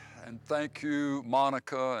And thank you,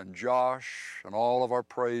 Monica and Josh and all of our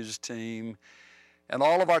praise team and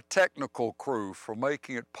all of our technical crew for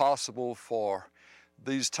making it possible for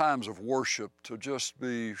these times of worship to just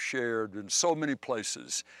be shared in so many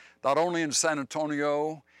places, not only in San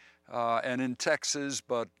Antonio and in Texas,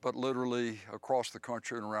 but literally across the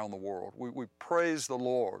country and around the world. We praise the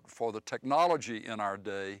Lord for the technology in our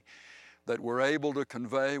day that we're able to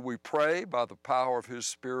convey. We pray by the power of His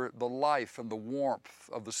Spirit, the life and the warmth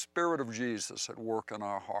of the Spirit of Jesus at work in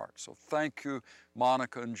our hearts. So thank you,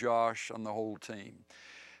 Monica and Josh and the whole team.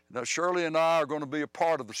 Now, Shirley and I are going to be a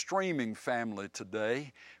part of the streaming family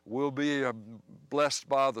today. We'll be blessed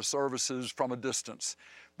by the services from a distance.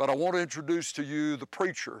 But I want to introduce to you the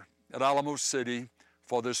preacher at Alamo City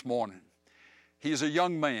for this morning. He's a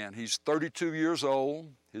young man. He's 32 years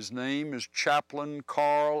old. His name is Chaplain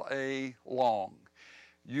Carl A. Long.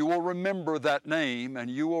 You will remember that name, and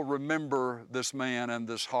you will remember this man and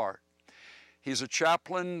this heart. He's a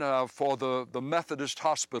chaplain for the Methodist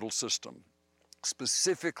hospital system,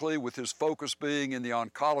 specifically with his focus being in the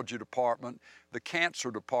oncology department, the cancer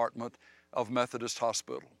department of Methodist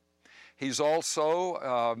Hospital. He's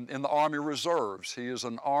also in the Army Reserves. He is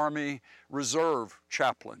an Army Reserve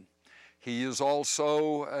chaplain. He is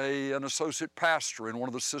also an associate pastor in one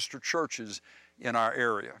of the sister churches in our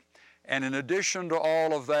area. And in addition to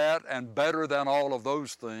all of that, and better than all of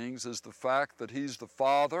those things, is the fact that he's the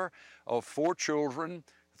father of 4 children,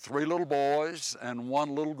 3 little boys, and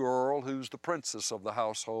 1 little girl who's the princess of the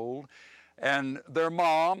household. And their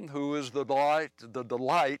mom, who is the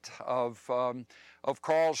delight of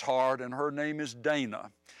Carl's heart, and her name is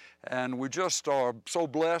Dana. And we just are so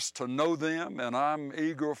blessed to know them, and I'm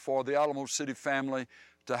eager for the Alamo City family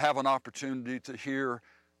to have an opportunity to hear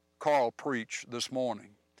Carl preach this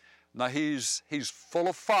morning. Now, he's full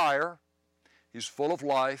of fire, he's full of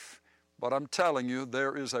life, but I'm telling you,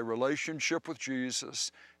 there is a relationship with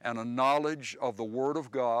Jesus and a knowledge of the Word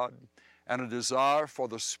of God and a desire for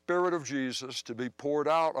the Spirit of Jesus to be poured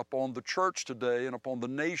out upon the church today and upon the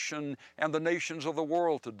nation and the nations of the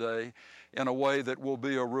world today in a way that will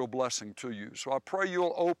be a real blessing to you. So I pray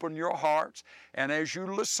you'll open your hearts, and as you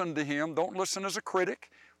listen to him, don't listen as a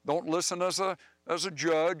critic, don't listen as a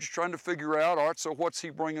judge trying to figure out, all right, so what's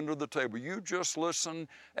he bringing to the table? You just listen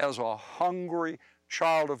as a hungry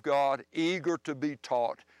child of God, eager to be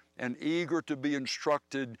taught and eager to be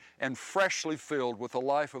instructed and freshly filled with the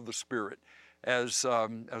life of the Spirit as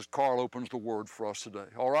Carl opens the Word for us today.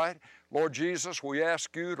 All right? Lord Jesus, we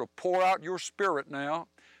ask you to pour out your Spirit now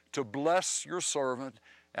to bless your servant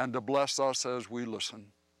and to bless us as we listen.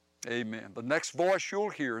 Amen. The next voice you'll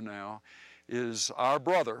hear now is our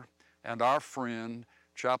brother and our friend,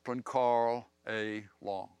 Chaplain Carl A.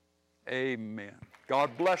 Long. Amen.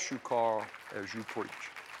 God bless you, Carl, as you preach.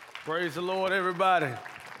 Praise the Lord, everybody.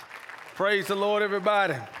 Praise the Lord,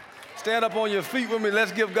 everybody. Stand up on your feet with me.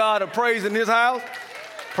 Let's give God a praise in His house.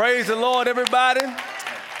 Praise the Lord, everybody.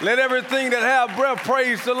 Let everything that have breath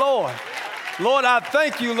praise the Lord. Lord, I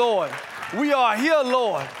thank you, Lord. We are here,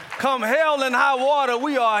 Lord. Come hell and high water,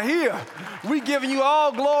 we are here. We giving you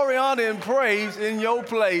all glory, honor, and praise in your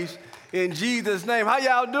place in Jesus' name. How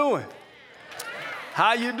y'all doing?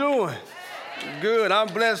 How you doing? Good.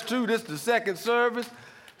 I'm blessed too. This is the second service.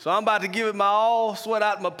 So I'm about to give it my all, sweat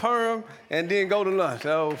out my perm, and then go to lunch.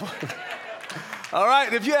 So, all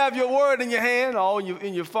right, if you have your word in your hand or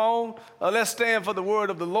in your phone, let's stand for the word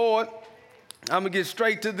of the Lord. I'm going to get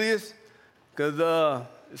straight to this because the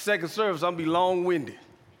second service, I'm going to be long-winded.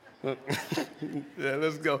 Yeah,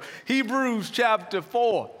 let's go. Hebrews chapter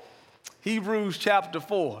 4. Hebrews chapter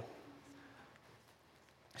 4.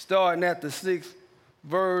 Starting at the 6th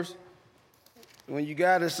verse. When you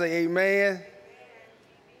got to say amen.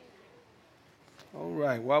 All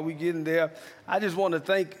right, while we getting there, I just want to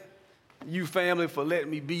thank you, family, for letting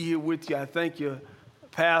me be here with you. I thank your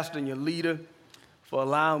pastor and your leader for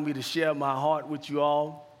allowing me to share my heart with you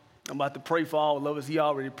all. I'm about to pray for all of us. He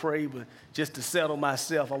already prayed, but just to settle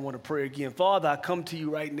myself, I want to pray again. Father, I come to you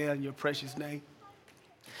right now in your precious name.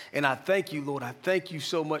 And I thank you, Lord. I thank you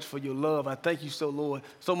so much for your love. I thank you so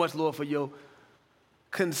much, Lord, for your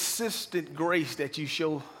consistent grace that you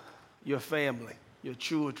show your family, your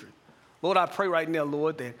children. Lord, I pray right now,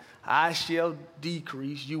 Lord, that I shall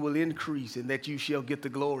decrease, you will increase, and that you shall get the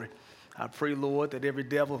glory. I pray, Lord, that every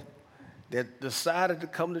devil that decided to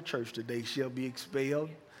come to church today shall be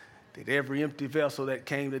expelled, that every empty vessel that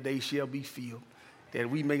came today shall be filled, that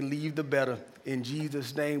we may leave the better. In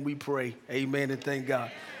Jesus' name we pray. Amen and thank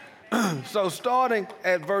God. So starting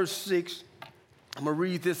at verse 6, I'm going to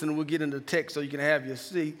read this and we'll get into the text so you can have your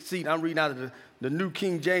seat. I'm reading out of the New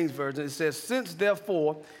King James Version. It says, since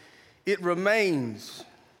therefore it remains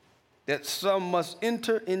that some must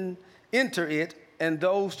enter it, and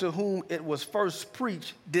those to whom it was first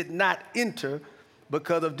preached did not enter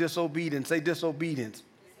because of disobedience. Say disobedience.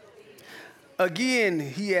 Again,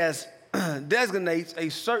 he has designates a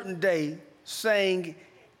certain day, saying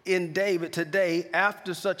in David, today,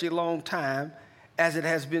 after such a long time, as it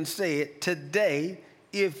has been said, today,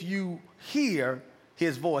 if you hear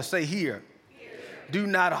his voice, say hear. Do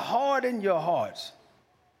not harden your hearts.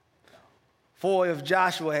 For if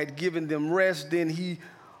Joshua had given them rest, then he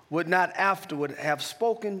would not afterward have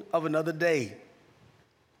spoken of another day.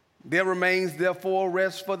 There remains therefore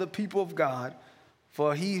rest for the people of God,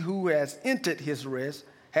 for he who has entered his rest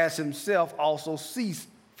has himself also ceased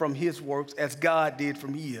from his works as God did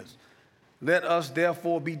from his. Let us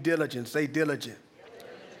therefore be diligent, say diligent,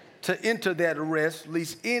 to enter that rest,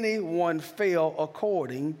 lest anyone fail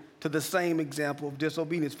according to the same example of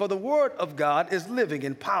disobedience. For the word of God is living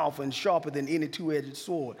and powerful and sharper than any two-edged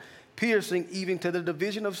sword, piercing even to the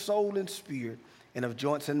division of soul and spirit and of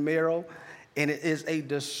joints and marrow, and it is a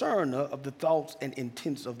discerner of the thoughts and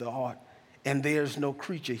intents of the heart. And there's no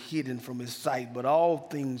creature hidden from his sight, but all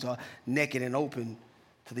things are naked and open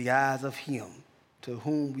to the eyes of him to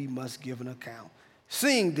whom we must give an account.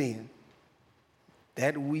 Seeing then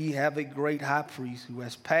that we have a great high priest who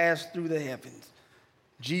has passed through the heavens,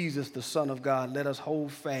 Jesus, the Son of God, let us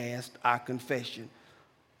hold fast our confession.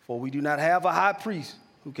 For we do not have a high priest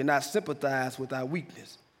who cannot sympathize with our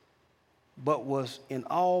weakness, but was in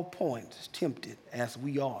all points tempted as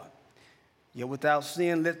we are, yet without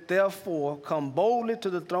sin. Let therefore come boldly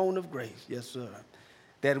to the throne of grace, yes, sir,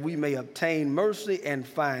 that we may obtain mercy and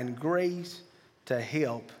find grace to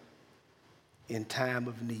help in time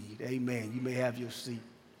of need. Amen. You may have your seat.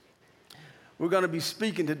 We're going to be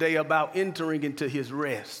speaking today about entering into his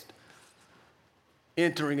rest.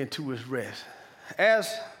 Entering into his rest.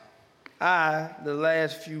 As the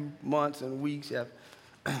last few months and weeks, have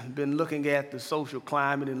been looking at the social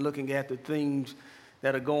climate and looking at the things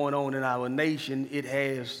that are going on in our nation, it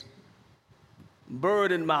has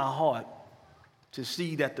burdened my heart to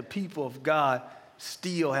see that the people of God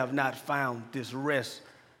still have not found this rest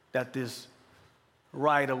that this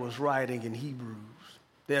writer was writing in Hebrews.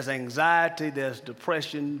 There's anxiety, there's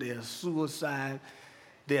depression, there's suicide,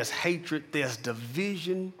 there's hatred, there's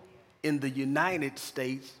division in the United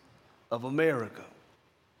States of America.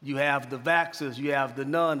 You have the vaxxers, you have the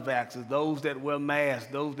non-vaxxers, those that wear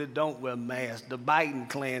masks, those that don't wear masks, the Biden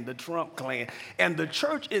clan, the Trump clan. And the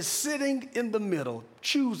church is sitting in the middle,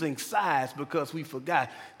 choosing sides because we forgot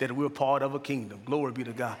that we're part of a kingdom. Glory be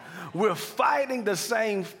to God. We're fighting the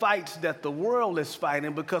same fights that the world is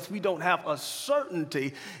fighting because we don't have a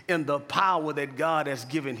certainty in the power that God has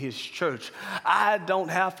given his church. I don't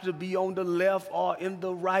have to be on the left or in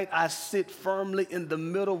the right. I sit firmly in the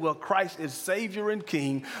middle where Christ is Savior and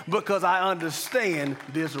King, because I understand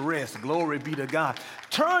this rest. Glory be to God.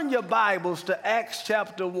 Turn your Bibles to Acts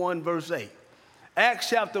chapter 1, verse 8. Acts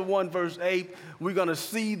chapter 1, verse 8, we're going to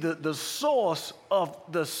see the source of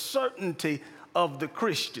the certainty of the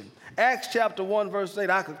Christian. Acts chapter 1, verse 8,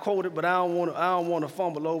 I could quote it, but I don't want to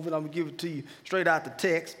fumble over it. I'm going to give it to you straight out the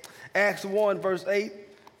text. Acts 1, verse 8,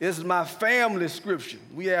 this is my family scripture.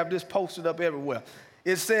 We have this posted up everywhere.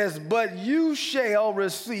 It says, but you shall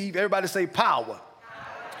receive, everybody say power.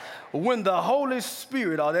 When the Holy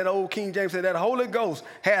Spirit, or that old King James said, that Holy Ghost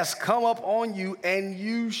has come up on you, and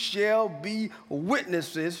you shall be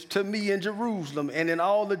witnesses to me in Jerusalem and in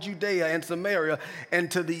all of Judea and Samaria and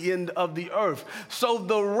to the end of the earth. So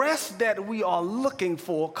the rest that we are looking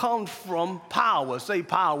for comes from power. Say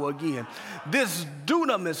power again. This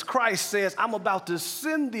dunamis, Christ says, I'm about to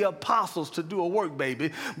send the apostles to do a work,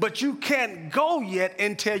 baby, but you can't go yet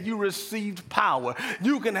until you received power.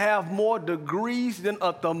 You can have more degrees than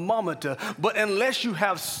a thermometer, but unless you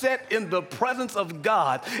have sat in the presence of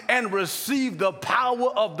God and received the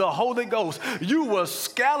power of the Holy Ghost, you will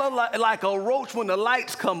scatter like a roach when the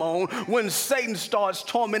lights come on, when Satan starts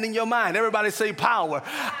tormenting your mind. Everybody say power.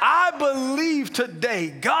 I believe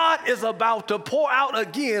today God is about to pour out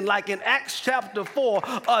again, like in Acts chapter 4,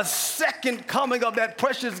 a second coming of that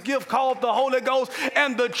precious gift called the Holy Ghost,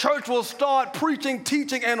 and the church will start preaching,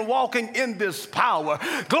 teaching, and walking in this power.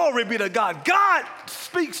 Glory be to God. God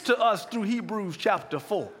speaks to us through Hebrews chapter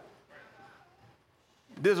 4.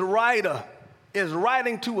 This writer is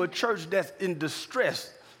writing to a church that's in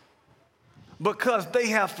distress because they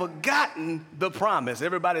have forgotten the promise.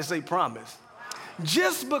 Everybody say promise.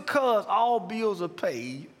 Just because all bills are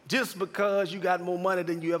paid, just because you got more money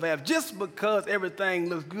than you ever have, just because everything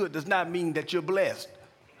looks good does not mean that you're blessed.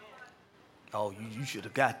 Oh, you should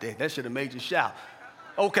have got that. That should have made you shout.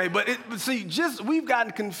 Okay, but see, we've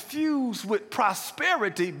gotten confused with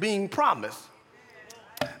prosperity being promised.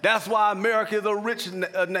 That's why America is a rich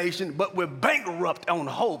nation, but we're bankrupt on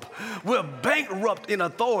hope. We're bankrupt in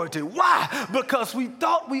authority. Why? Because we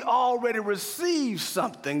thought we already received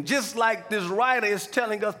something, just like this writer is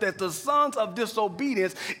telling us that the sons of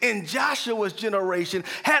disobedience in Joshua's generation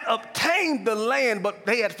had obtained the land, but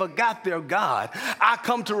they had forgot their God. I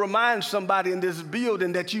come to remind somebody in this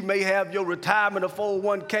building that you may have your retirement, a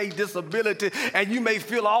 401k, disability, and you may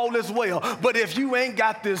feel all is well, but if you ain't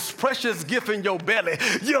got this precious gift in your belly,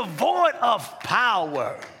 you're void of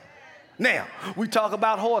power. Now, we talk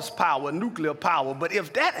about horsepower, nuclear power, but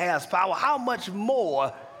if that has power, how much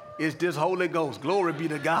more is this Holy Ghost? Glory be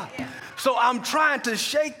to God. So I'm trying to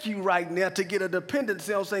shake you right now to get a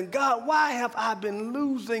dependency on saying, God, why have I been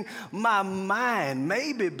losing my mind?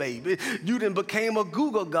 Maybe, baby, you then became a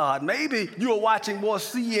Google God. Maybe you are watching more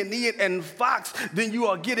CNN and Fox than you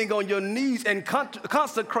are getting on your knees and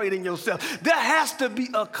consecrating yourself. There has to be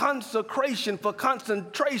a consecration for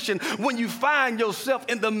concentration when you find yourself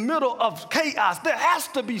in the middle of chaos. There has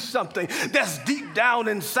to be something that's deep down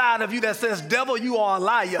inside of you that says, devil, you are a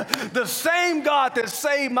liar. The same God that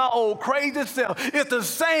saved my old crazy self is the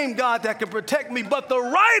same God that can protect me. But the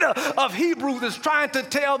writer of Hebrews is trying to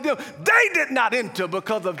tell them they did not enter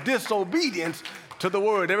because of disobedience to the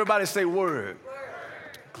word. Everybody say word.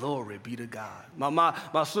 Glory be to God. My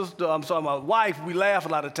wife, we laugh a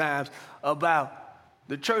lot of times about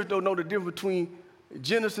the church don't know the difference between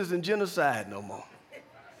Genesis and genocide no more.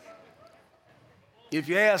 If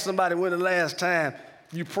you ask somebody when the last time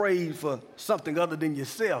you prayed for something other than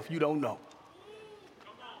yourself, you don't know.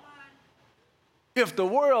 If the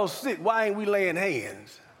world's sick, why ain't we laying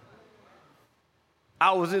hands?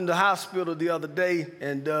 I was in the hospital the other day,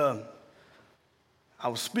 and I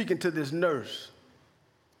was speaking to this nurse.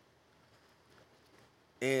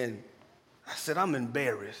 And I said, I'm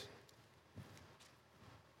embarrassed.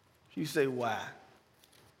 She said, why?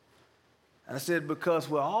 I said, because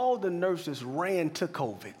where all the nurses ran to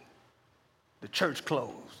COVID, the church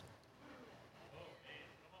closed.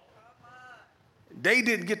 They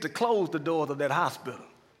didn't get to close the doors of that hospital.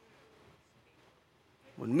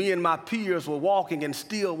 When me and my peers were walking and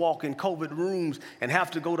still walk in COVID rooms and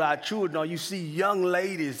have to go to our children, or you see young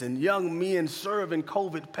ladies and young men serving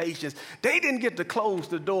COVID patients, they didn't get to close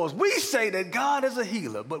the doors. We say that God is a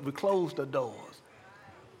healer, but we closed the doors.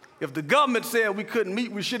 If the government said we couldn't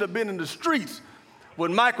meet, we should have been in the streets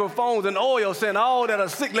with microphones and oil saying, all that are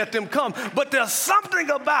sick, let them come. But there's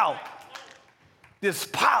something about this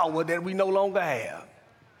power that we no longer have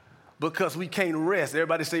because we can't rest.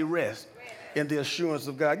 Everybody say rest. In the assurance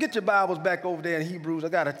of God. Get your Bibles back over there in Hebrews. I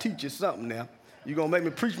got to teach you something now. You're going to make me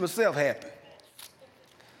preach myself happy.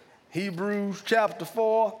 Hebrews chapter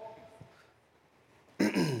 4.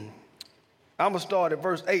 I'm going to start at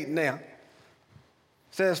verse 8 now. It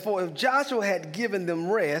says, for if Joshua had given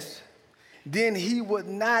them rest, then he would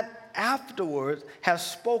not afterwards have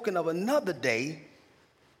spoken of another day.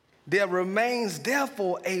 There remains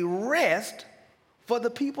therefore a rest for the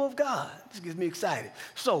people of God. This gets me excited.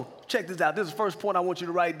 So check this out. This is the first point I want you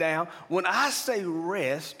to write down. When I say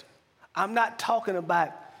rest, I'm not talking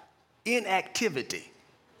about inactivity.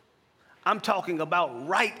 I'm talking about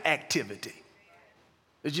right activity.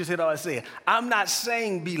 Did you hear what I said? I'm not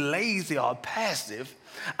saying be lazy or passive.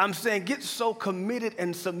 I'm saying get so committed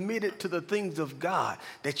and submitted to the things of God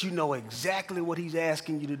that you know exactly what he's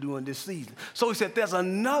asking you to do in this season. So he said there's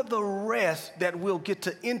another rest that we'll get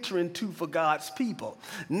to enter into for God's people.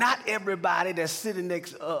 Not everybody that's sitting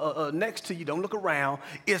next to you, don't look around,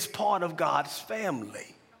 is part of God's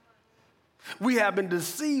family. We have been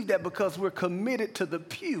deceived that because we're committed to the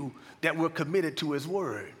pew, that we're committed to his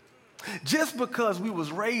word. Just because we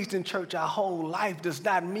was raised in church our whole life does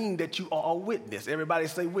not mean that you are a witness. Everybody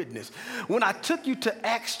say witness. When I took you to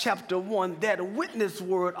Acts chapter 1, that witness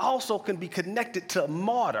word also can be connected to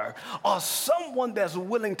martyr or someone that's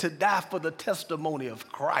willing to die for the testimony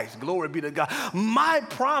of Christ. Glory be to God. My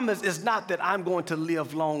promise is not that I'm going to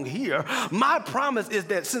live long here. My promise is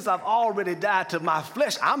that since I've already died to my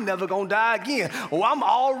flesh, I'm never going to die again. Oh, I'm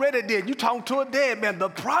already dead. You talking to a dead man. The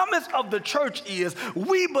promise of the church is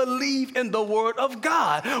we believe in the word of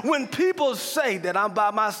God. When people say that I'm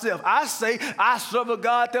by myself, I say I serve a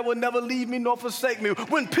God that will never leave me nor forsake me.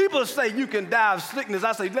 When people say you can die of sickness,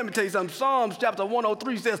 I say, let me tell you something. Psalms chapter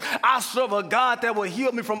 103 says, I serve a God that will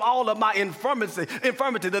heal me from all of my infirmity.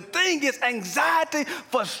 The thing is, anxiety,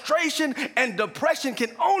 frustration, and depression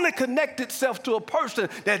can only connect itself to a person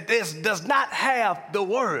that does not have the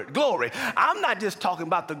word. Glory. I'm not just talking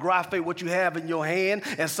about the graphe, what you have in your hand,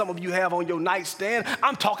 and some of you have on your nightstand.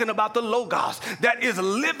 I'm talking about about the Logos that is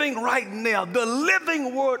living right now, the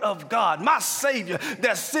living word of God, my Savior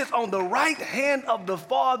that sits on the right hand of the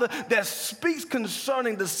Father, that speaks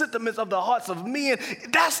concerning the sentiments of the hearts of men.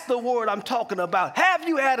 That's the word I'm talking about. Have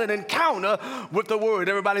you had an encounter with the word?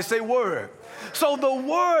 Everybody say word. So the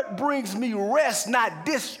word brings me rest, not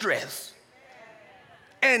distress.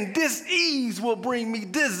 And dis-ease will bring me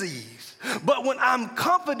disease. But when I'm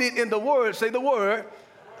confident in the word, say the word,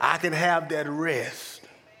 I can have that rest.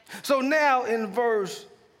 So now in verse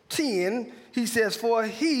 10, he says, for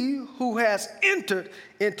he who has entered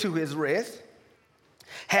into his rest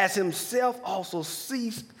has himself also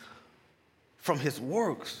ceased from his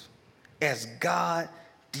works as God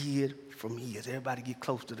did from his. Everybody get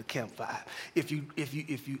close to the campfire. If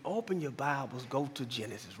you open your Bibles, go to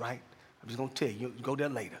Genesis, right? I'm just going to tell you, go there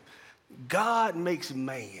later. God makes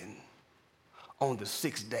man on the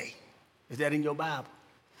 6th day. Is that in your Bible?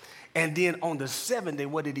 And then on the 7th day,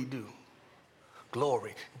 what did he do?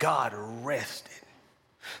 Glory. God rested.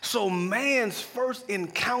 So man's first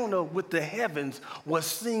encounter with the heavens was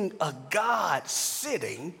seeing a God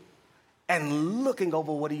sitting and looking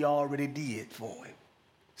over what he already did for him.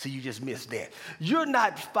 So you just missed that. You're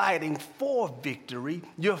not fighting for victory.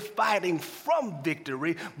 You're fighting from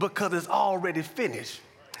victory because it's already finished.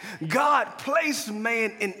 God placed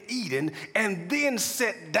man in Eden and then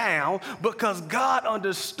sat down because God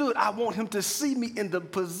understood I want him to see me in the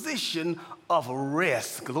position of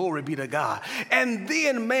rest. Glory be to God. And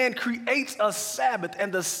then man creates a Sabbath,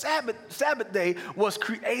 and the Sabbath day was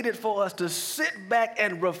created for us to sit back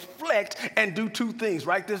and reflect and do two things.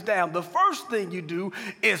 Write this down. The first thing you do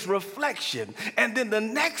is reflection, and then the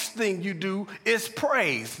next thing you do is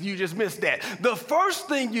praise. You just missed that. The first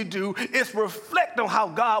thing you do is reflect on how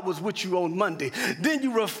God was with you on Monday. Then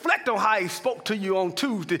you reflect on how he spoke to you on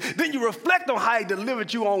Tuesday. Then you reflect on how he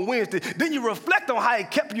delivered you on Wednesday. Then you reflect on how he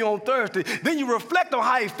kept you on Thursday. Then you reflect on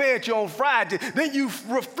how he fed you on Friday. Then you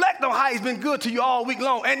reflect on how he's been good to you all week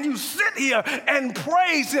long. And you sit here and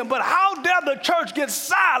praise him. But how dare the church get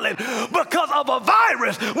silent because of a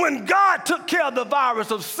virus when God took care of the virus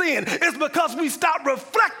of sin? It's because we stopped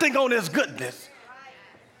reflecting on his goodness,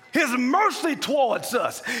 his mercy towards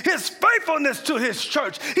us, his faithfulness to his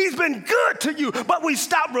church. He's been good to you, but we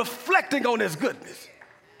stopped reflecting on his goodness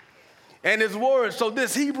and his word. So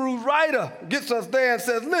this Hebrew writer gets us there and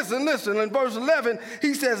says, listen. In verse 11,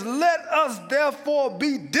 he says, let us therefore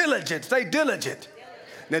be diligent. Say diligent.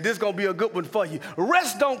 Now this is going to be a good one for you.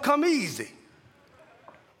 Rest don't come easy.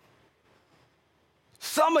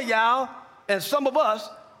 Some of y'all and some of us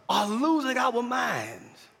are losing our minds.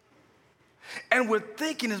 And we're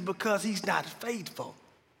thinking it's because he's not faithful.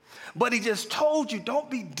 But he just told you,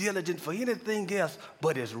 don't be diligent for anything else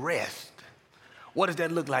but his rest. What does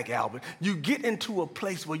that look like, Albert? You get into a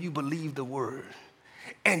place where you believe the word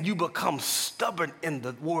and you become stubborn in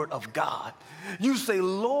the word of God. You say,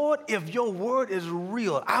 Lord, if your word is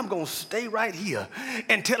real, I'm going to stay right here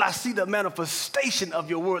until I see the manifestation of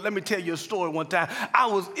your word. Let me tell you a story one time. I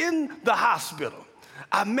was in the hospital.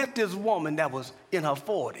 I met this woman that was in her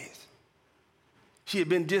 40s. She had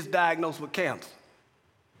been just diagnosed with cancer,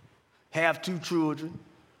 have 2 children.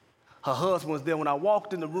 Her husband was there. When I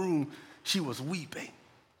walked in the room, she was weeping.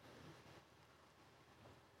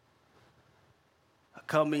 I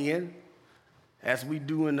come in, as we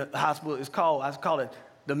do in the hospital, I call it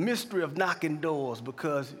the mystery of knocking doors,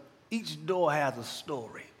 because each door has a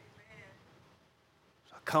story.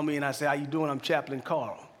 So I come in, I say, how you doing? I'm Chaplain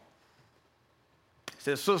Carl. He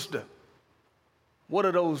says, sister, what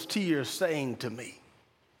are those tears saying to me?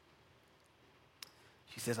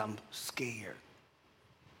 She says, I'm scared.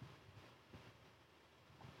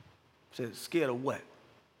 I said, scared of what?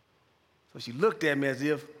 So she looked at me as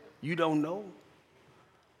if, you don't know?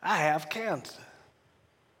 I have cancer.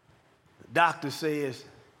 The doctor says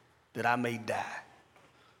that I may die.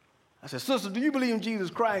 I said, sister, do you believe in Jesus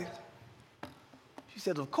Christ? She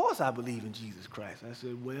said, of course I believe in Jesus Christ. I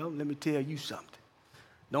said, well, let me tell you something.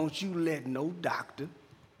 Don't you let no doctor,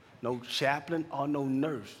 no chaplain, or no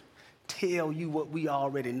nurse tell you what we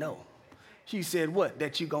already know. She said, what?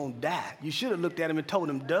 That you're going to die. You should have looked at him and told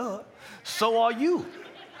him, duh, so are you.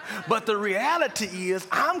 But the reality is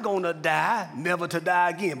I'm going to die, never to die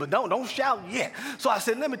again. But don't shout yet. So I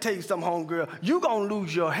said, let me tell you something, homegirl. You're going to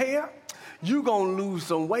lose your hair. You're going to lose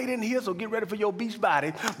some weight in here, so get ready for your beach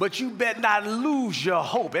body. But you better not lose your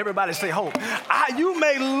hope. Everybody say hope. You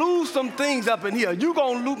may lose some things up in here. You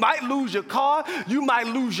might lose your car. You might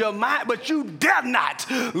lose your mind, but you dare not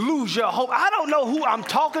lose your hope. I don't know who I'm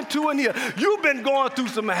talking to in here. You've been going through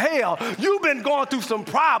some hell. You've been going through some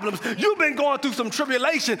problems. You've been going through some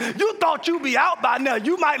tribulation. You thought you'd be out by now.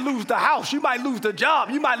 You might lose the house. You might lose the job.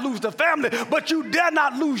 You might lose the family, but you dare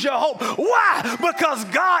not lose your hope. Why? Because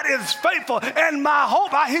God is faithful, and my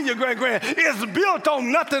hope, I hear you, grand, is built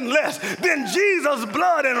on nothing less than Jesus'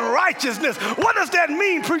 blood and righteousness. What does that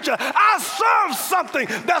mean, preacher? I serve something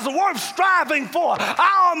that's worth striving for.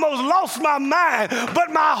 I almost lost my mind,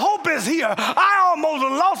 but my hope is here. I almost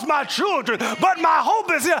lost my children, but my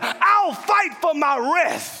hope is here. I'll fight for my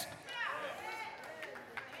rest.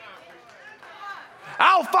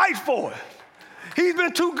 I'll fight for it. He's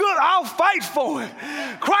been too good. I'll fight for him.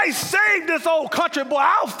 Christ saved this old country boy.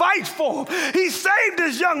 I'll fight for him. He saved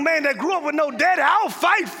this young man that grew up with no daddy. I'll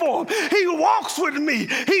fight for him. He walks with me.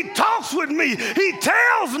 He talks with me. He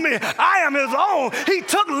tells me I am his own. He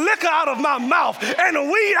took liquor out of my mouth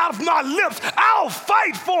and weed out of my lips. I'll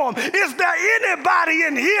fight for him. Is there anybody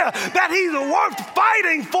in here that he's worth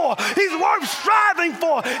fighting for? He's worth striving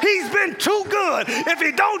for. He's been too good. If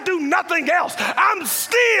he don't do nothing else, I'm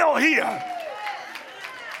still here.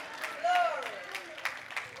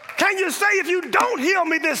 Can you say, if you don't heal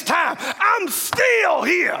me this time, I'm still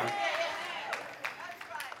here?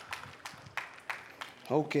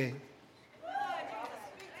 Okay.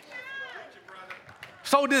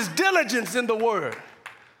 So this diligence in the word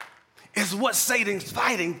is what Satan's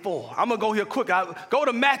fighting for. I'm going to go here quick. Go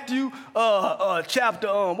to Matthew chapter,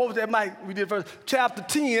 what was that, Mike? We did first. Chapter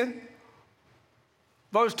 10,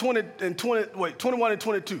 verse 21 and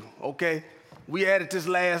 22, okay? We added this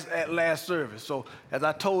last service. So as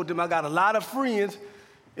I told them, I got a lot of friends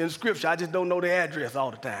in Scripture. I just don't know their address all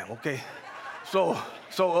the time, okay? So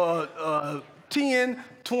 10,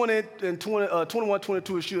 20, and 21,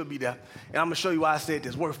 22, it should be there. And I'm going to show you why I said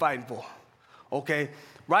this. Worth fighting for, okay?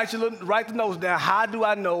 Write the notes down. How do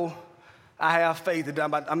I know I have faith?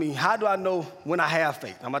 How do I know when I have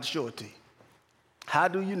faith? I'm about to show it to you. How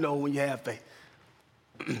do you know when you have faith?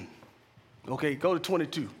 Okay, go to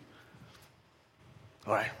 22.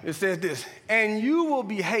 All right, it says this, and you will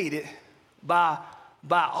be hated by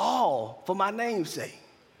all for my name's sake,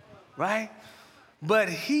 right? But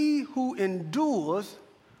he who endures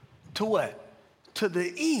to what? To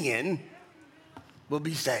the end will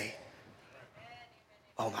be saved.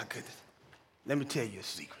 Oh my goodness. Let me tell you a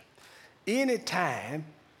secret. Anytime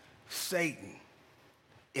Satan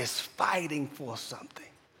is fighting for something,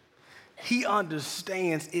 he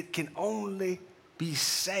understands it can only be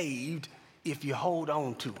saved if you hold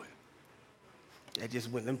on to it. That just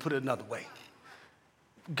went, let me put it another way.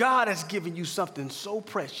 God has given you something so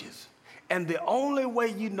precious, and the only way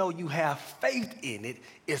you know you have faith in it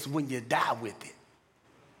is when you die with it.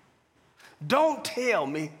 Don't tell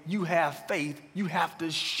me you have faith. You have to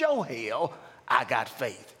show hell I got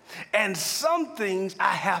faith. And some things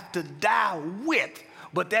I have to die with,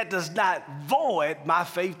 but that does not void my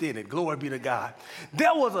faith in it. Glory be to God.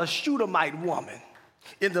 There was a Shunammite woman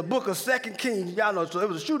in the book of 2 Kings. Y'all know, so it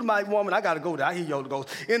was a Shunammite woman. I got to go there. I hear you, Holy Ghost.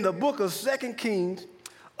 In the book of 2 Kings,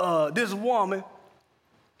 this woman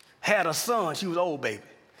had a son. She was an old baby.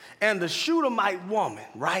 And the Shunammite woman,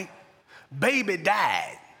 right, baby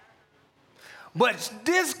died. But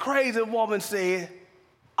this crazy woman said,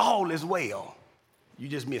 all is well. You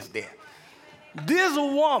just missed that. This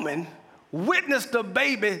woman witnessed the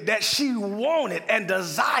baby that she wanted and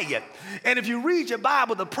desired. And if you read your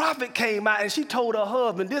Bible, the prophet came out and she told her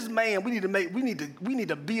husband, this man, we need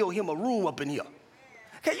to build him a room up in here.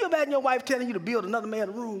 Can you imagine your wife telling you to build another man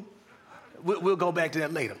a room? We'll go back to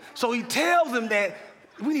that later. So he tells them that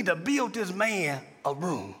we need to build this man a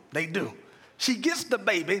room. They do. She gets the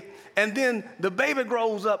baby, and then the baby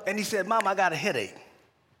grows up, and he said, Mom, I got a headache.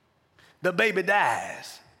 The baby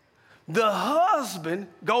dies. The husband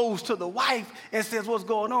goes to the wife and says, what's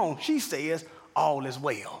going on? She says, all is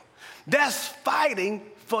well. That's fighting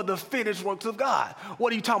for the finished works of God.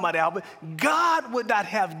 What are you talking about, Albert? God would not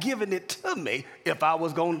have given it to me if I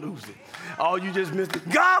was going to lose it. Oh, you just missed it.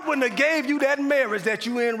 God wouldn't have gave you that marriage that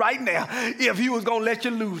you're in right now if he was going to let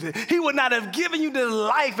you lose it. He would not have given you this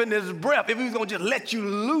life and this breath if he was going to just let you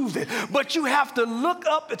lose it. But you have to look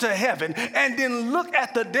up to heaven and then look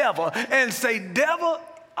at the devil and say, devil,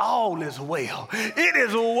 all is well. It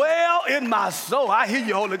is well in my soul. I hear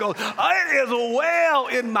you, Holy Ghost. It is well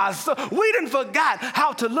in my soul. We didn't forgot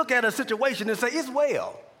how to look at a situation and say, it's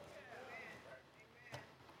well.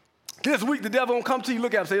 This week, the devil gonna come to you,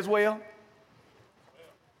 look at him and say, it's well.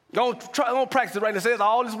 Don't practice it right now. Say it's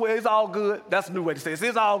all this way, it's all good. That's a new way to say it.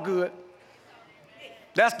 It's all good.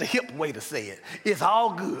 That's the hip way to say it. It's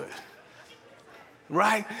all good.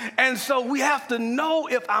 Right? And so we have to know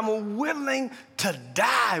if I'm willing to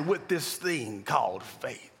die with this thing called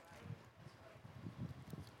faith.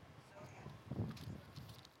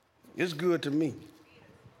 It's good to me.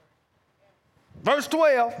 Verse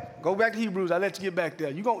 12, go back to Hebrews. I'll let you get back there.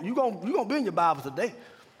 You're gonna be in your Bible today.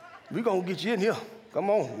 We're going to get you in here. Come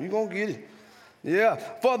on, you're going to get it. Yeah.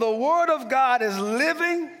 For the word of God is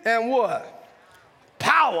living and what?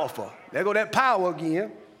 Powerful. There go that power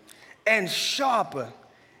again. And sharper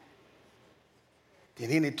than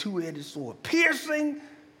any two-edged sword, piercing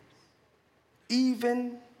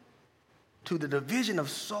even to the division of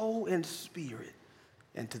soul and spirit,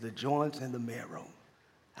 and to the joints and the marrow.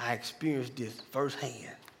 I experienced this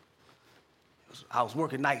firsthand. I was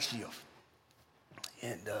working night shift,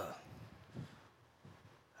 and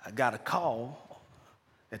I got a call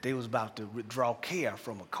that they was about to withdraw care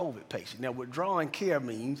from a COVID patient. Now, withdrawing care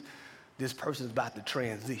means this person's about to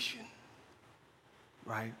transition,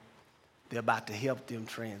 right? They're about to help them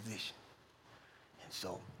transition. And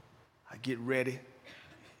so I get ready.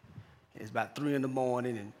 It's about 3 in the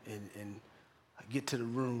morning, and I get to the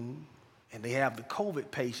room, and they have the COVID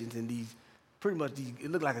patients in these, pretty much, it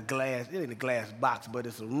looked like a glass, it ain't a glass box, but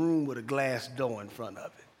it's a room with a glass door in front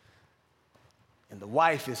of it. And the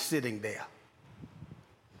wife is sitting there.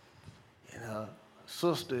 And her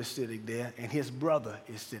sister is sitting there, and his brother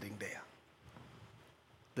is sitting there.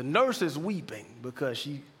 The nurse is weeping because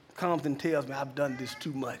she comes and tells me, I've done this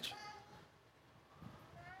too much.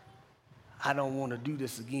 I don't want to do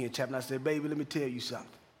this again, chap. And I said, baby, let me tell you something.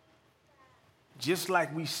 Just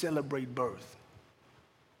like we celebrate birth,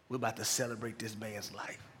 we're about to celebrate this man's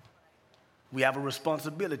life. We have a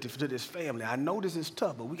responsibility to this family. I know this is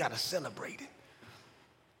tough, but we got to celebrate it.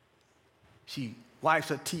 She wipes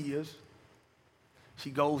her tears. She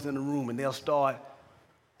goes in the room, and they'll start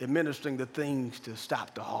administering the things to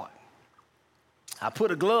stop the heart. I put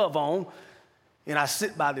a glove on, and I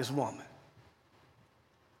sit by this woman.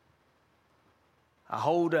 I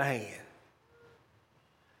hold her hand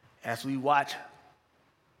as we watch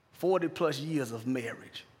 40-plus years of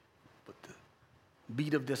marriage, but the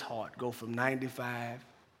beat of this heart go from 95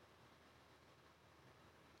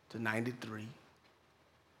 to 93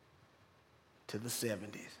 to the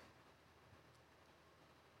 70s.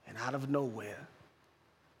 And out of nowhere,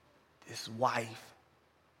 this wife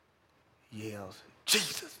yells,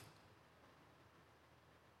 Jesus.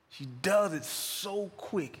 She does it so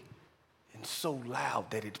quick and so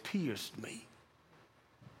loud that it pierced me.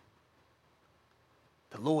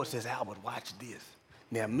 The Lord says, Albert, watch this.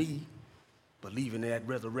 Now me, believing in that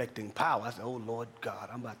resurrecting power, I said, oh, Lord God,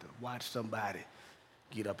 I'm about to watch somebody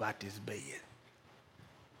get up out this bed.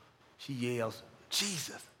 She yells,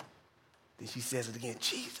 Jesus. Then she says it again,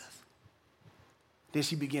 Jesus. Then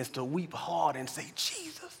she begins to weep hard and say,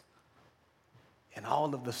 Jesus. And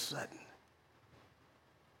all of a sudden,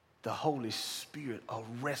 the Holy Spirit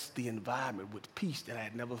arrests the environment with peace that I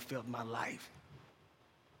had never felt in my life.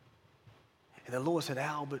 And the Lord said,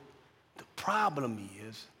 Albert, the problem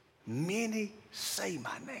is many say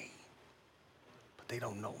my name, but they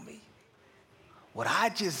don't know me. What I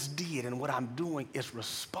just did and what I'm doing is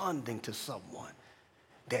responding to someone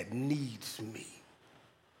that needs me.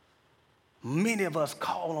 Many of us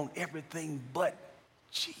call on everything but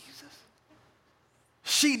Jesus.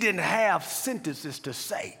 She didn't have sentences to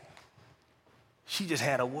say. She just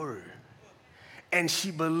had a word. And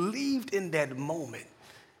she believed in that moment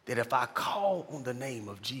that if I call on the name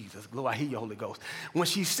of Jesus, Lord, I hear you, Holy Ghost. When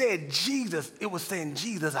she said Jesus, it was saying,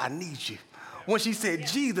 Jesus, I need you. When she said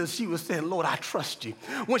Jesus, she was saying, Lord, I trust you.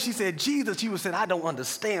 When she said Jesus, she was saying, I don't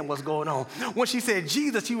understand what's going on. When she said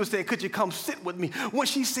Jesus, she was saying, could you come sit with me? When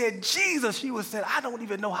she said Jesus, she was saying, I don't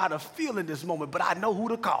even know how to feel in this moment, but I know who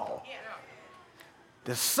to call.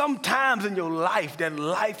 There's sometimes in your life that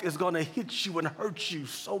life is going to hit you and hurt you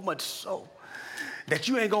so much so that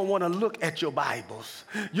you ain't going to want to look at your Bibles.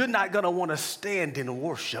 You're not going to want to stand in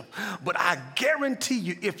worship. But I guarantee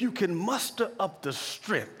you, if you can muster up the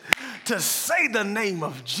strength to say the name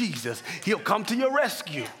of Jesus, he'll come to your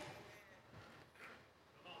rescue.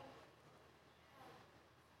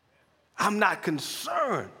 I'm not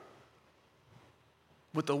concerned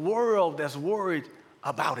with the world that's worried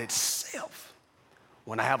about itself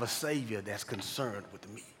when I have a Savior that's concerned with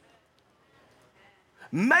me.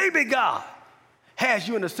 Maybe God has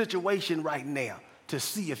you in a situation right now to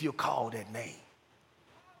see if you'll call that name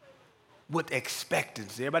with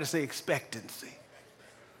expectancy. Everybody say expectancy.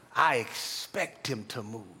 I expect him to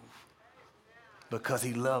move because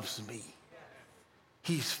he loves me.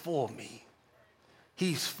 He's for me.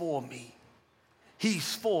 He's for me.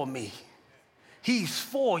 He's for me. He's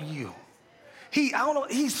for you.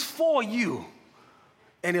 He's for you.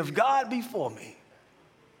 And if God be for me,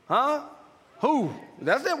 who?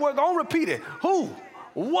 That's that word. Go on, repeat it. Who?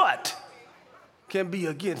 What can be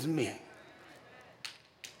against me?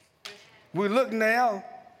 We look now,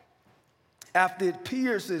 after it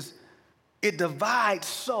pierces, it divides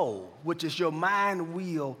soul, which is your mind,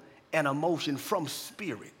 will, and emotion from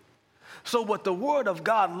spirit. So what the word of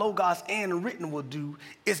God, logos and written, will do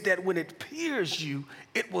is that when it pierces you,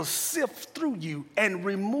 it will sift through you and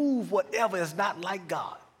remove whatever is not like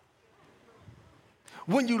God.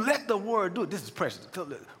 When you let the word do it, this is precious.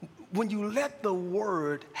 When you let the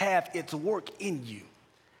word have its work in you,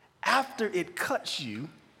 after it cuts you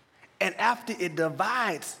and after it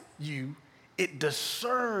divides you, it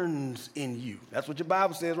discerns in you. That's what your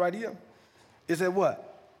Bible says right here. It said what?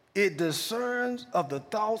 It discerns of the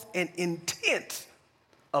thoughts and intents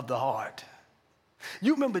of the heart.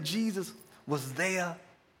 You remember Jesus was there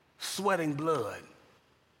sweating blood.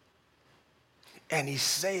 And he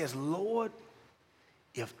says, Lord,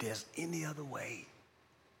 if there's any other way,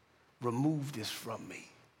 remove this from me.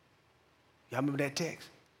 Y'all remember that text?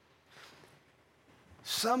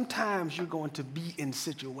 Sometimes you're going to be in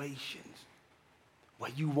situations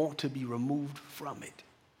where you want to be removed from it.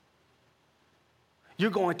 You're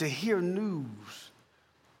going to hear news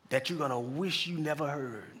that you're going to wish you never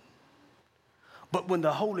heard. But when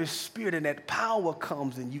the Holy Spirit and that power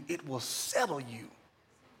comes in you, it will settle you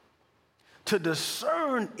to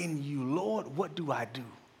discern in you, Lord, what do I do?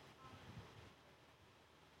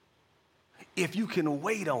 If you can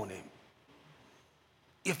wait on him,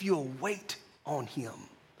 if you'll wait on him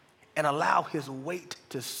and allow his weight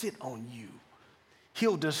to sit on you,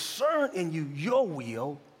 he'll discern in you your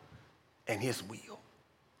will and his will.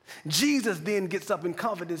 Jesus then gets up in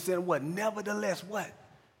confidence saying what? Nevertheless, what?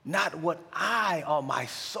 Not what I or my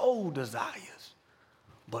soul desires,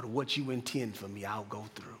 but what you intend for me, I'll go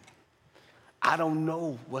through. I don't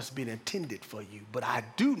know what's been intended for you, but I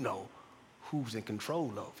do know who's in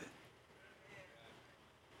control of it.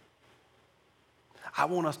 I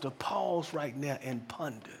want us to pause right now and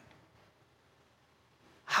ponder.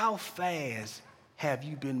 How fast have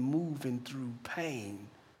you been moving through pain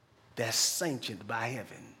that's sanctioned by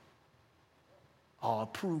heaven or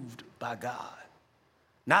approved by God?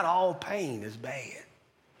 Not all pain is bad.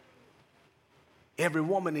 Every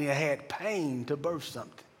woman here had pain to birth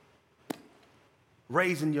something.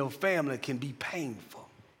 Raising your family can be painful.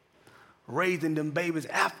 Raising them babies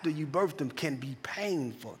after you birth them can be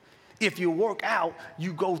painful. If you work out,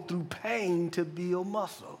 you go through pain to build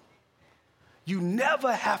muscle. You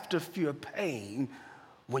never have to fear pain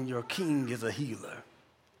when your king is a healer.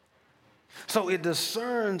 So it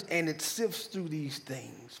discerns and it sifts through these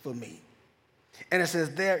things for me. And it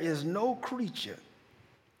says, there is no creature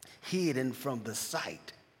hidden from the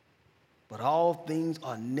sight, but all things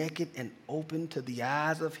are naked and open to the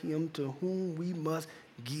eyes of him to whom we must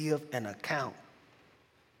give an account.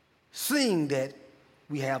 Seeing that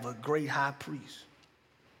we have a great high priest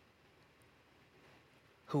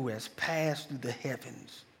who has passed through the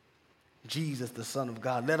heavens, Jesus, the Son of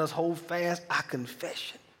God. Let us hold fast our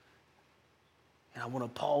confession. And I want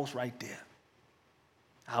to pause right there.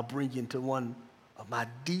 I'll bring you into one of my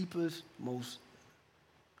deepest, most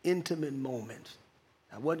intimate moments.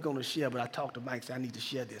 I wasn't going to share, but I talked to Mike and said, I need to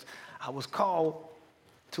share this. I was called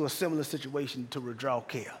to a similar situation to withdraw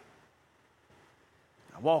care.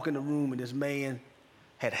 I walk in the room and this man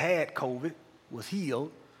had COVID, was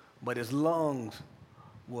healed, but his lungs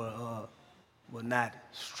were not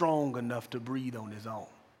strong enough to breathe on his own.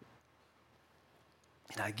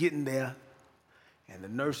 And I get in there, and the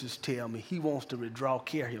nurses tell me he wants to withdraw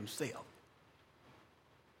care himself.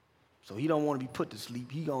 So he don't want to be put to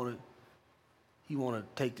sleep. He want to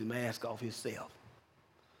take the mask off himself.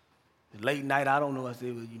 Late night, I don't know. I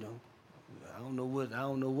said, well, I don't know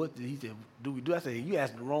what. He said, do we do? I said, you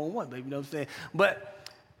asked the wrong one, baby. You know what I'm saying? But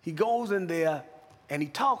he goes in there and he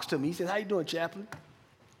talks to me. He says, how you doing, chaplain?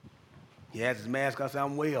 He has his mask on. I said,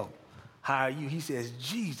 I'm well. How are you? He says,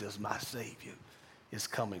 Jesus, my Savior, is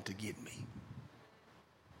coming to get me.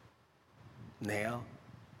 Now,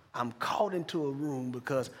 I'm caught into a room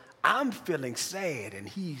because I'm feeling sad and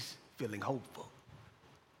he's feeling hopeful.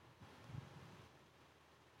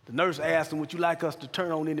 The nurse asked him, would you like us to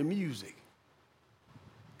turn on any music?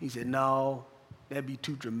 He said, no, that'd be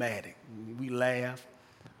too dramatic. We laughed.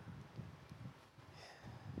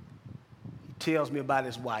 He tells me about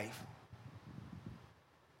his wife.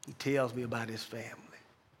 He tells me about his family.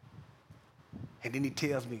 And then he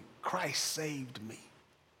tells me, Christ saved me.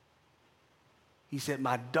 He said,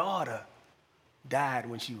 my daughter died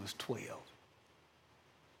when she was 12.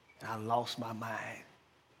 And I lost my mind.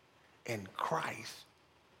 And Christ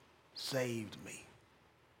saved me.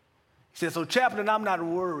 He said, so chaplain, I'm not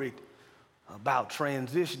worried about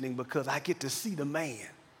transitioning because I get to see the man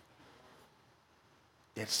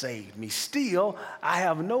that saved me. Still, I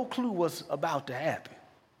have no clue what's about to happen.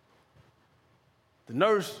 The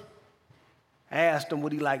nurse asked him,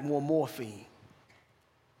 would he like more morphine?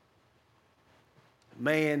 The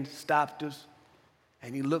man stopped us,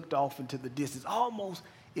 and he looked off into the distance, almost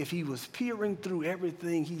if he was peering through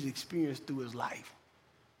everything he's experienced through his life.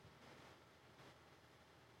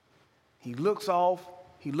 He looks off,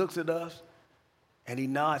 he looks at us, and he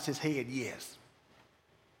nods his head yes.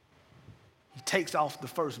 He takes off the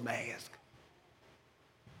first mask,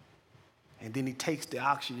 and then he takes the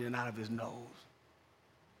oxygen out of his nose.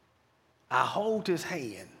 I hold his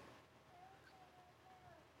hand,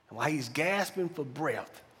 and while he's gasping for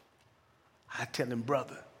breath, I tell him,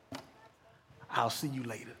 brother, I'll see you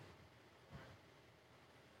later.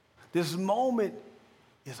 This moment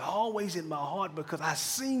is always in my heart because I've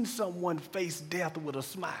seen someone face death with a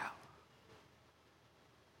smile.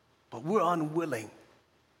 But we're unwilling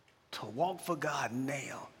to walk for God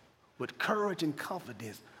now with courage and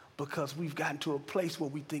confidence because we've gotten to a place where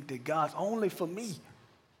we think that God's only for me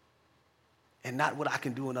and not what I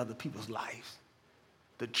can do in other people's lives.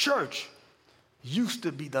 The church used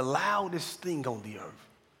to be the loudest thing on the earth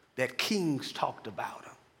that kings talked about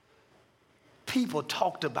them. People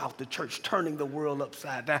talked about the church turning the world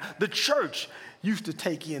upside down. The church used to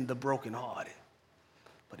take in the brokenhearted.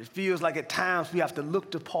 But it feels like at times we have to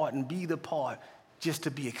look the part and be the part just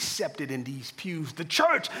to be accepted in these pews. The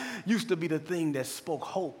church used to be the thing that spoke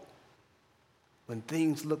hope when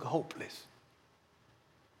things look hopeless.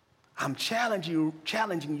 I'm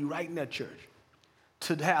challenging you right now, church,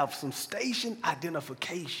 to have some station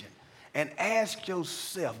identification and ask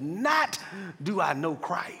yourself, not do I know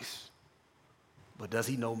Christ, but does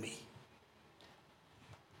he know me?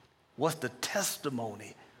 What's the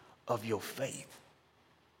testimony of your faith?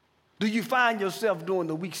 Do you find yourself during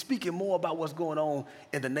the week speaking more about what's going on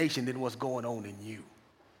in the nation than what's going on in you?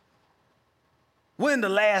 When the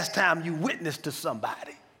last time you witnessed to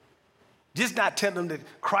somebody? Just not telling them that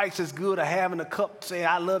Christ is good or having a cup saying,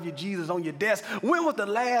 I love you, Jesus, on your desk. When was the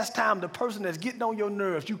last time the person that's getting on your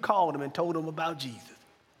nerves, you called them and told them about Jesus?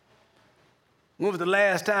 When was the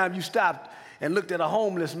last time you stopped and looked at a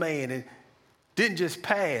homeless man and didn't just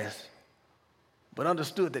pass, but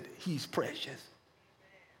understood that he's precious?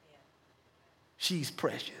 She's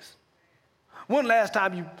precious. When last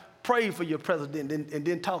time you prayed for your president and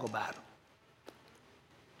didn't talk about him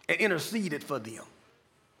and interceded for them?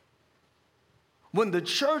 When the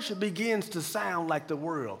church begins to sound like the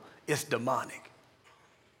world, it's demonic.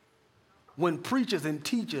 When preachers and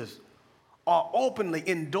teachers are openly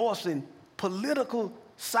endorsing political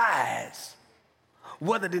sides,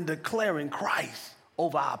 rather than declaring Christ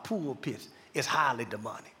over our pulpits, it's highly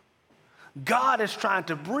demonic. God is trying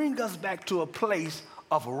to bring us back to a place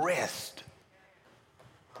of rest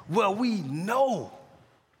where we know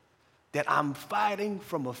that I'm fighting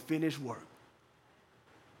from a finished work.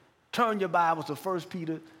 Turn your Bibles to 1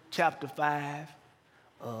 Peter chapter 5.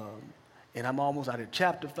 And I'm almost out of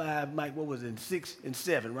chapter 5, Mike, what was it, 6 and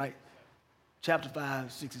 7, right? Chapter 5,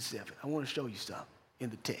 6 and 7. I want to show you something in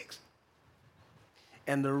the text.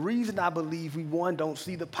 And the reason I believe we, one, don't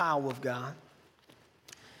see the power of God,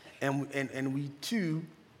 and we, two,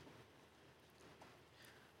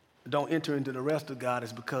 don't enter into the rest of God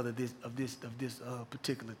is because of this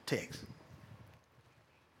particular text.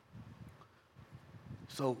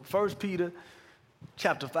 So 1 Peter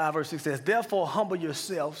chapter 5, verse 6 says, therefore humble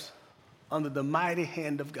yourselves under the mighty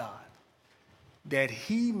hand of God, that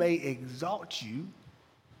he may exalt you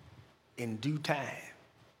in due time.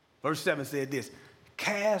 Verse 7 said this,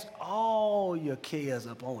 cast all your cares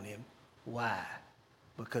upon him. Why?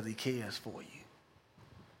 Because he cares for you.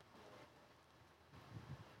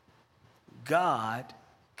 God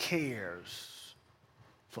cares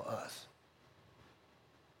for us.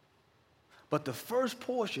 But the first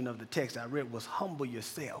portion of the text I read was humble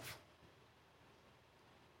yourself.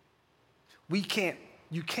 You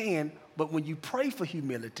can, but when you pray for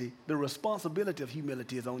humility, the responsibility of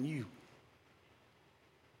humility is on you.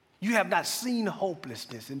 You have not seen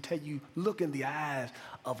hopelessness until you look in the eyes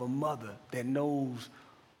of a mother that knows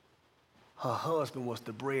her husband was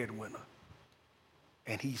the breadwinner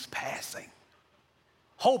and he's passing.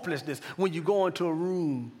 Hopelessness when you go into a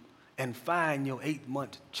room and find your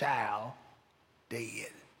 8-month child dead.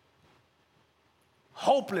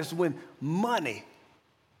 Hopeless when money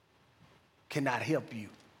cannot help you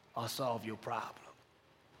or solve your problem.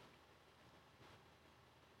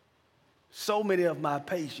 So many of my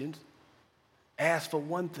patients ask for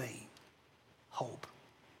one thing: hope.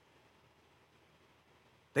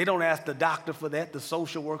 They don't ask the doctor for that, the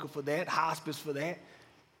social worker for that, hospice for that,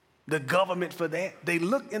 the government for that. They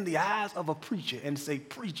look in the eyes of a preacher and say,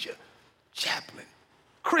 preacher, chaplain,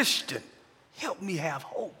 Christian, help me have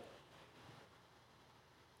hope.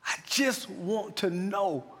 I just want to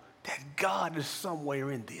know that God is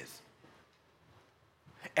somewhere in this.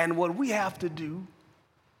 And what we have to do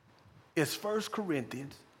is 1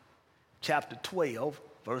 Corinthians chapter 12,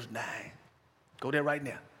 verse 9. Go there right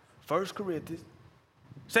now. 2 Corinthians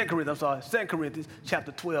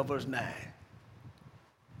chapter 12, verse 9.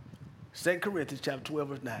 2 Corinthians chapter 12,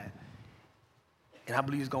 verse 9. And I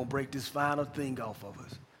believe it's going to break this final thing off of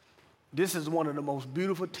us. This is one of the most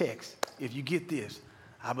beautiful texts. If you get this,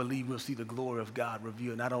 I believe we'll see the glory of God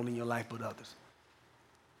revealed, not only in your life, but others.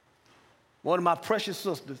 One of my precious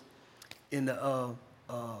sisters in the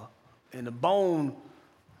bone,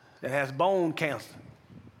 that has bone cancer.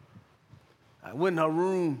 I went in her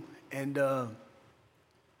room and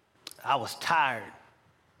I was tired,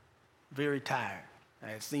 very tired. I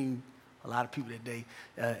had seen a lot of people that day.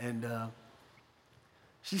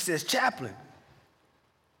 She says, chaplain,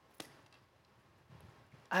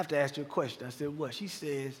 I have to ask you a question. I said, what? She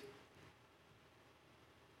says,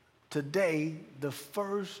 today, the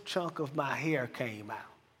first chunk of my hair came out.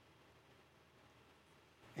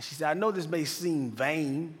 And she said, I know this may seem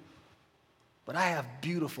vain, but I have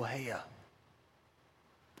beautiful hair.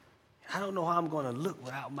 I don't know how I'm going to look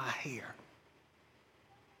without my hair.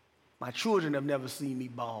 My children have never seen me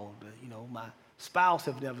bald. My spouse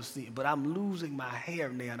have never seen it, but I'm losing my hair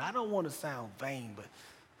now. And I don't want to sound vain, but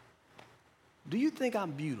do you think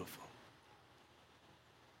I'm beautiful?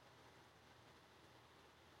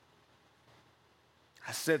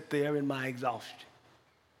 I sat there in my exhaustion,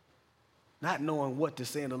 not knowing what to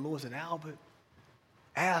say. And the Lord said, Albert,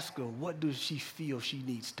 ask her, what does she feel she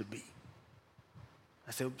needs to be?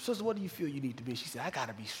 I said, sister, what do you feel you need to be? She said, I got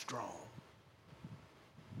to be strong.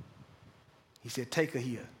 He said, take her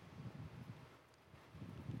here.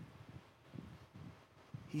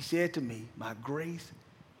 He said to me, my grace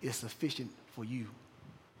is sufficient for you,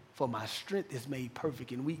 for my strength is made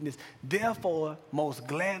perfect in weakness. Therefore, most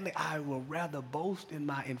gladly, I will rather boast in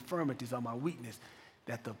my infirmities or my weakness,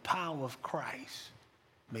 that the power of Christ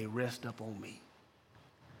may rest upon me.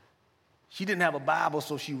 She didn't have a Bible,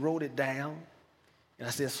 so she wrote it down. And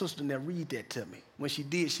I said, sister, now read that to me. When she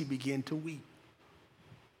did, she began to weep.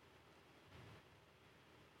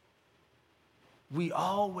 We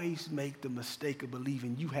always make the mistake of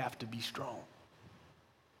believing you have to be strong.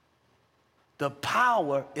 The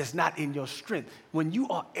power is not in your strength. When you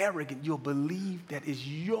are arrogant, you'll believe that it's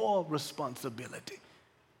your responsibility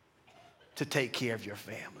to take care of your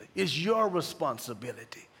family. It's your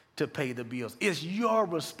responsibility to pay the bills. It's your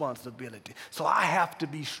responsibility. So I have to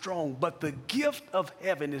be strong. But the gift of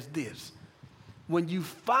heaven is this: when you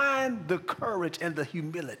find the courage and the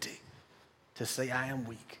humility to say, I am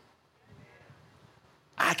weak.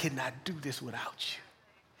 I cannot do this without you.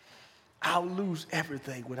 I'll lose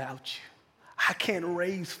everything without you. I can't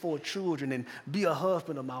raise 4 children and be a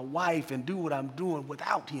husband of my wife and do what I'm doing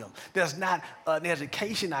without him. There's not an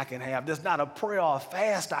education I can have. There's not a prayer or a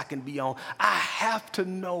fast I can be on. I have to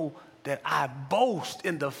know that I boast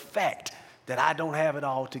in the fact that I don't have it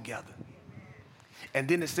all together. And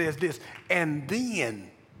then it says this, and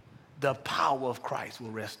then the power of Christ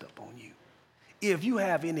will rest upon you. If you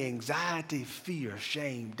have any anxiety, fear,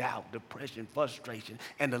 shame, doubt, depression, frustration,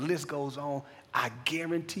 and the list goes on, I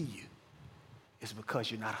guarantee you it's because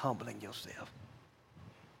you're not humbling yourself.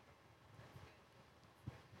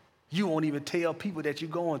 You won't even tell people that you're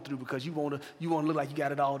going through because you want to look like you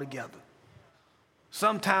got it all together.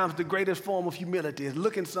 Sometimes the greatest form of humility is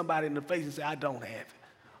looking somebody in the face and say, I don't have it.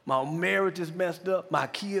 My marriage is messed up. My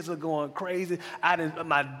kids are going crazy.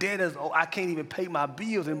 My debt is, I can't even pay my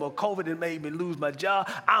bills anymore. COVID has made me lose my job.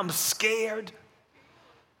 I'm scared.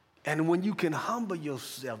 And when you can humble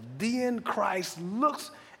yourself, then Christ looks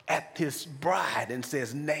at his bride and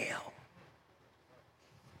says, now.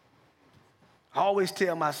 I always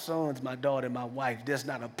tell my sons, my daughter, and my wife, there's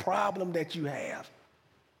not a problem that you have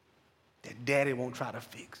that daddy won't try to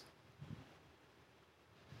fix.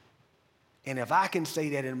 And if I can say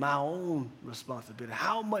that in my own responsibility,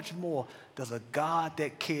 how much more does a God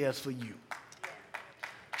that cares for you?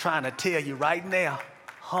 Trying to tell you right now,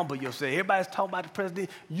 humble yourself. Everybody's talking about the president.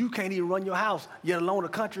 You can't even run your house, yet alone the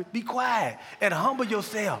country. Be quiet and humble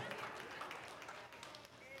yourself.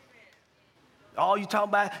 All you talking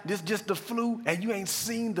about, this just the flu, and you ain't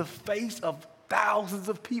seen the face of thousands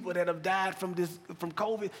of people that have died from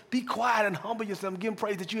COVID. Be quiet and humble yourself and give him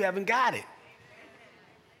praise that you haven't got it.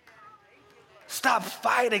 Stop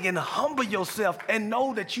fighting and humble yourself and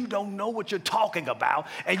know that you don't know what you're talking about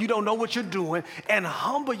and you don't know what you're doing, and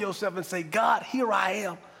humble yourself and say, God, here I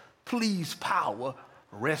am. Please, power,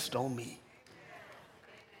 rest on me.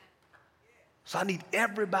 So I need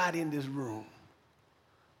everybody in this room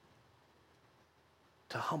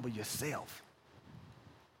to humble yourself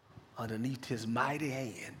underneath his mighty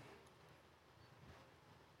hand,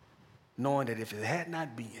 knowing that if it had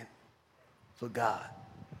not been for God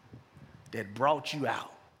that brought you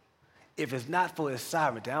out, if it's not for his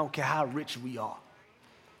sovereignty, I don't care how rich we are.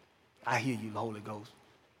 I hear you, Holy Ghost.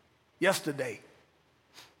 Yesterday,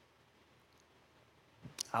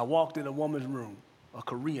 I walked in a woman's room, a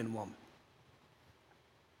Korean woman,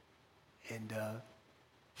 and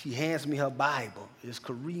she hands me her Bible. It's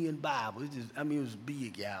Korean Bible. It was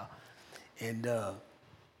big, y'all. And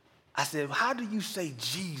I said, how do you say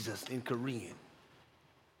Jesus in Korean?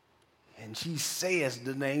 And she says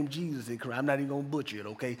the name Jesus in Korean. I'm not even going to butcher it,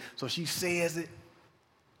 okay? So she says it,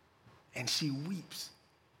 and she weeps.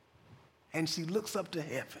 And she looks up to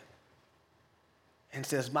heaven and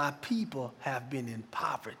says, my people have been in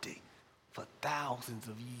poverty for thousands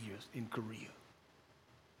of years in Korea.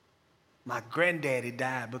 My granddaddy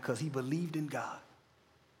died because he believed in God.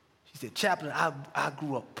 She said, Chaplain, I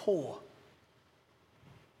grew up poor,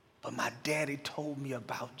 but my daddy told me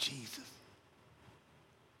about Jesus.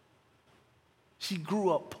 She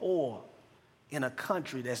grew up poor in a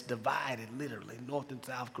country that's divided, literally, North and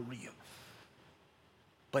South Korea.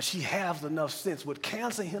 But she has enough sense with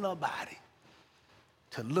cancer in her body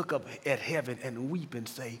to look up at heaven and weep and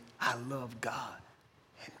say, I love God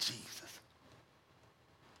and Jesus.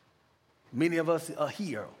 Many of us are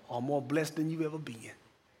here are more blessed than you've ever been,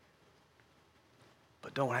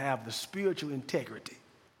 but don't have the spiritual integrity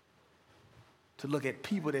to look at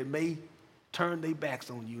people that may turn their backs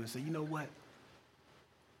on you and say, you know what?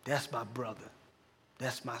 That's my brother.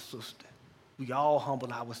 That's my sister. We all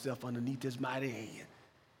humble ourselves underneath his mighty hand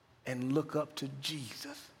and look up to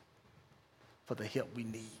Jesus for the help we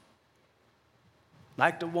need.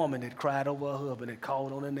 Like the woman that cried over her husband and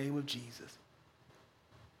called on the name of Jesus.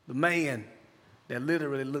 The man that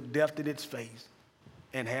literally looked death in its face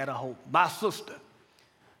and had a hope. My sister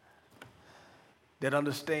that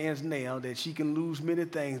understands now that she can lose many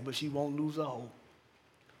things, but she won't lose her hope.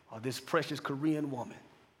 Or this precious Korean woman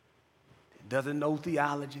that doesn't know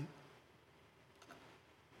theology,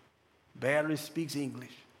 barely speaks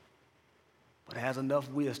English, but has enough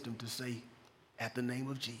wisdom to say, at the name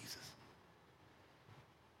of Jesus.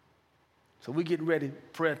 So we're getting ready,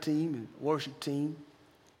 prayer team and worship team,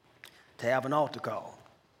 to have an altar call.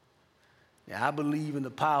 Now, I believe in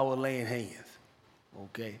the power of laying hands,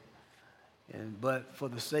 okay? But for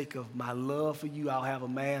the sake of my love for you, I'll have a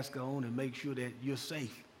mask on and make sure that you're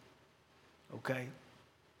safe, okay?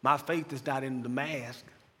 My faith is not in the mask.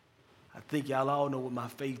 I think y'all all know what my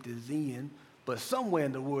faith is in, but somewhere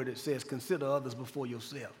in the word it says, consider others before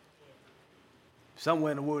yourself.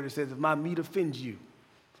 Somewhere in the word it says, if my meat offends you,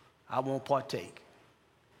 I won't partake.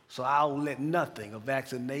 So I'll let nothing, a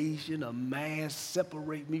vaccination, a mask,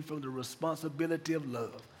 separate me from the responsibility of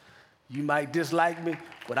love. You might dislike me,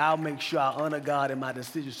 but I'll make sure I honor God in my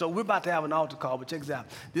decision. So we're about to have an altar call, but check this out.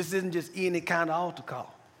 This isn't just any kind of altar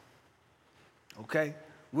call, okay?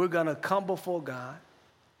 We're going to come before God.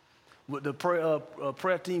 The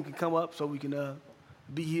prayer team can come up so we can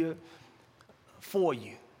be here for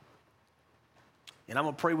you. And I'm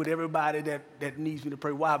going to pray with everybody that needs me to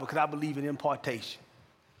pray. Why? Because I believe in impartation.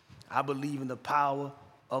 I believe in the power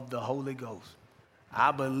of the Holy Ghost.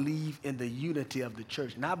 I believe in the unity of the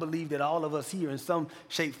church. And I believe that all of us here in some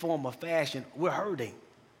shape, form, or fashion, we're hurting.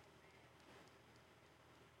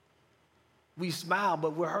 We smile,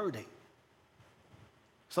 but we're hurting.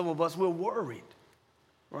 Some of us, we're worried,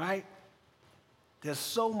 right? There's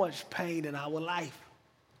so much pain in our life.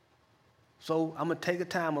 So I'm going to take a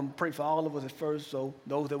time. I'm going to pray for all of us at first, so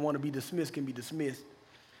those that want to be dismissed can be dismissed.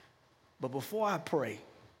 But before I pray,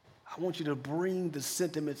 I want you to bring the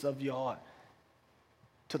sentiments of your heart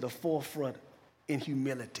to the forefront in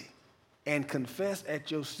humility and confess at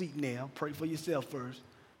your seat now, pray for yourself first,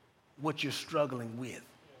 what you're struggling with.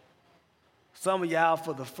 Some of y'all,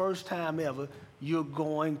 for the first time ever, you're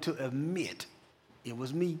going to admit, it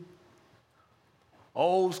was me.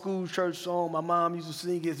 Old school church song my mom used to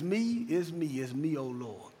sing, it's me, oh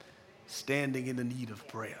Lord, standing in the need of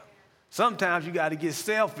prayer. Sometimes you got to get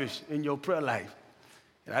selfish in your prayer life.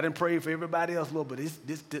 And I didn't pray for everybody else, Lord, but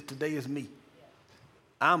today is me.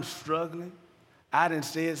 I'm struggling. I done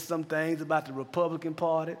said some things about the Republican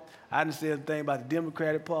Party. I done said some things about the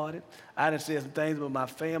Democratic Party. I done said some things about my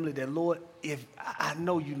family that, Lord, if I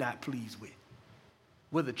know you're not pleased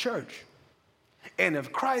with the church. And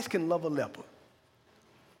if Christ can love a leper,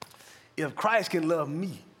 if Christ can love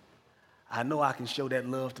me, I know I can show that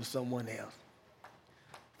love to someone else.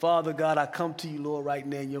 Father God, I come to you, Lord, right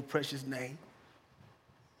now in your precious name.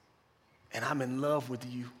 And I'm in love with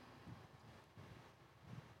you.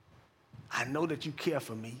 I know that you care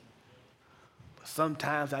for me, but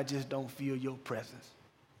sometimes I just don't feel your presence.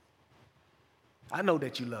 I know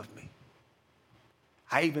that you love me.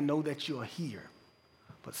 I even know that you're here,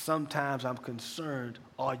 but sometimes I'm concerned,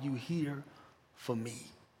 are you here for me?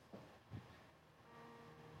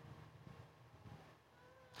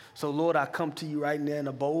 So, Lord, I come to you right now in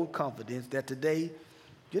a bold confidence that today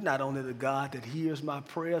you're not only the God that hears my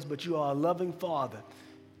prayers, but you are a loving Father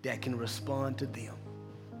that can respond to them.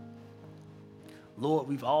 Lord,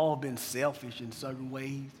 we've all been selfish in certain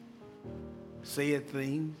ways, said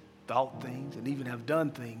things, thought things, and even have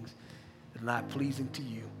done things that are not pleasing to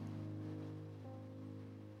you.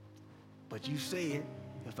 But you said,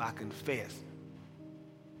 if I confess,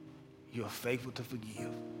 you're faithful to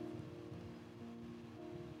forgive.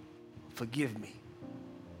 Forgive me.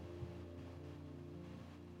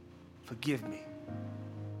 Forgive me.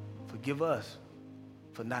 Forgive us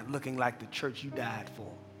for not looking like the church you died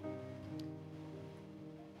for.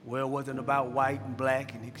 Where it wasn't about white and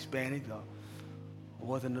black and Hispanic, or it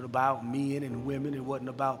wasn't about men and women, it wasn't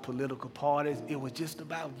about political parties, it was just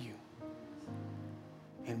about you.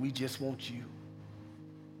 And we just want you.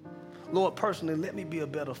 Lord, personally, let me be a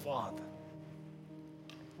better father,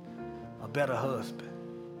 a better husband.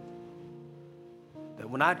 That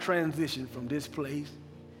when I transition from this place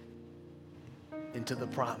into the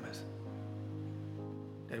promise,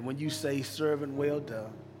 that when you say, servant well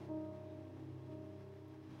done,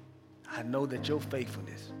 I know that your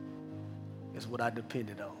faithfulness is what I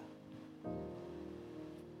depended on.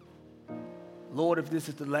 Lord, if this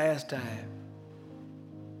is the last time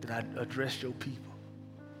that I address your people,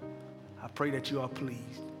 I pray that you are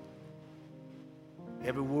pleased.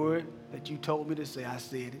 Every word that you told me to say, I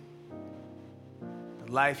said it.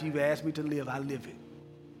 The life you've asked me to live, I live it.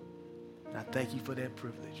 And I thank you for that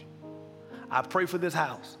privilege. I pray for this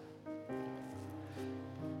house,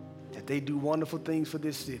 that they do wonderful things for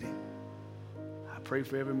this city. I pray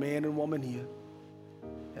for every man and woman here,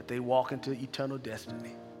 that they walk into eternal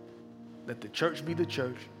destiny. Let the church be the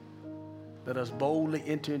church. Let us boldly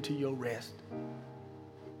enter into your rest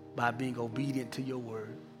by being obedient to your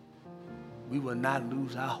word. We will not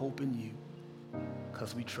lose our hope in you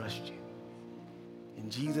because we trust you. In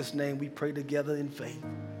Jesus' name we pray together in faith.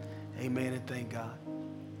 Amen and thank God.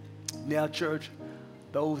 Now, church,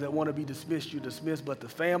 those that want to be dismissed, you're dismissed, but the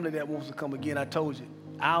family that wants to come again, I told you,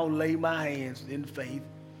 I'll lay my hands in faith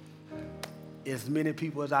as many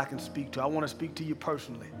people as I can speak to. I want to speak to you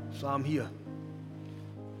personally, so I'm here.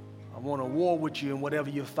 I want to war with you in whatever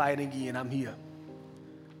you're fighting in. I'm here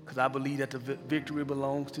because I believe that the victory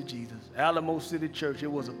belongs to Jesus. Alamo City Church,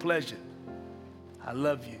 it was a pleasure. I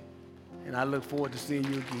love you, and I look forward to seeing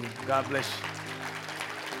you again. God bless you.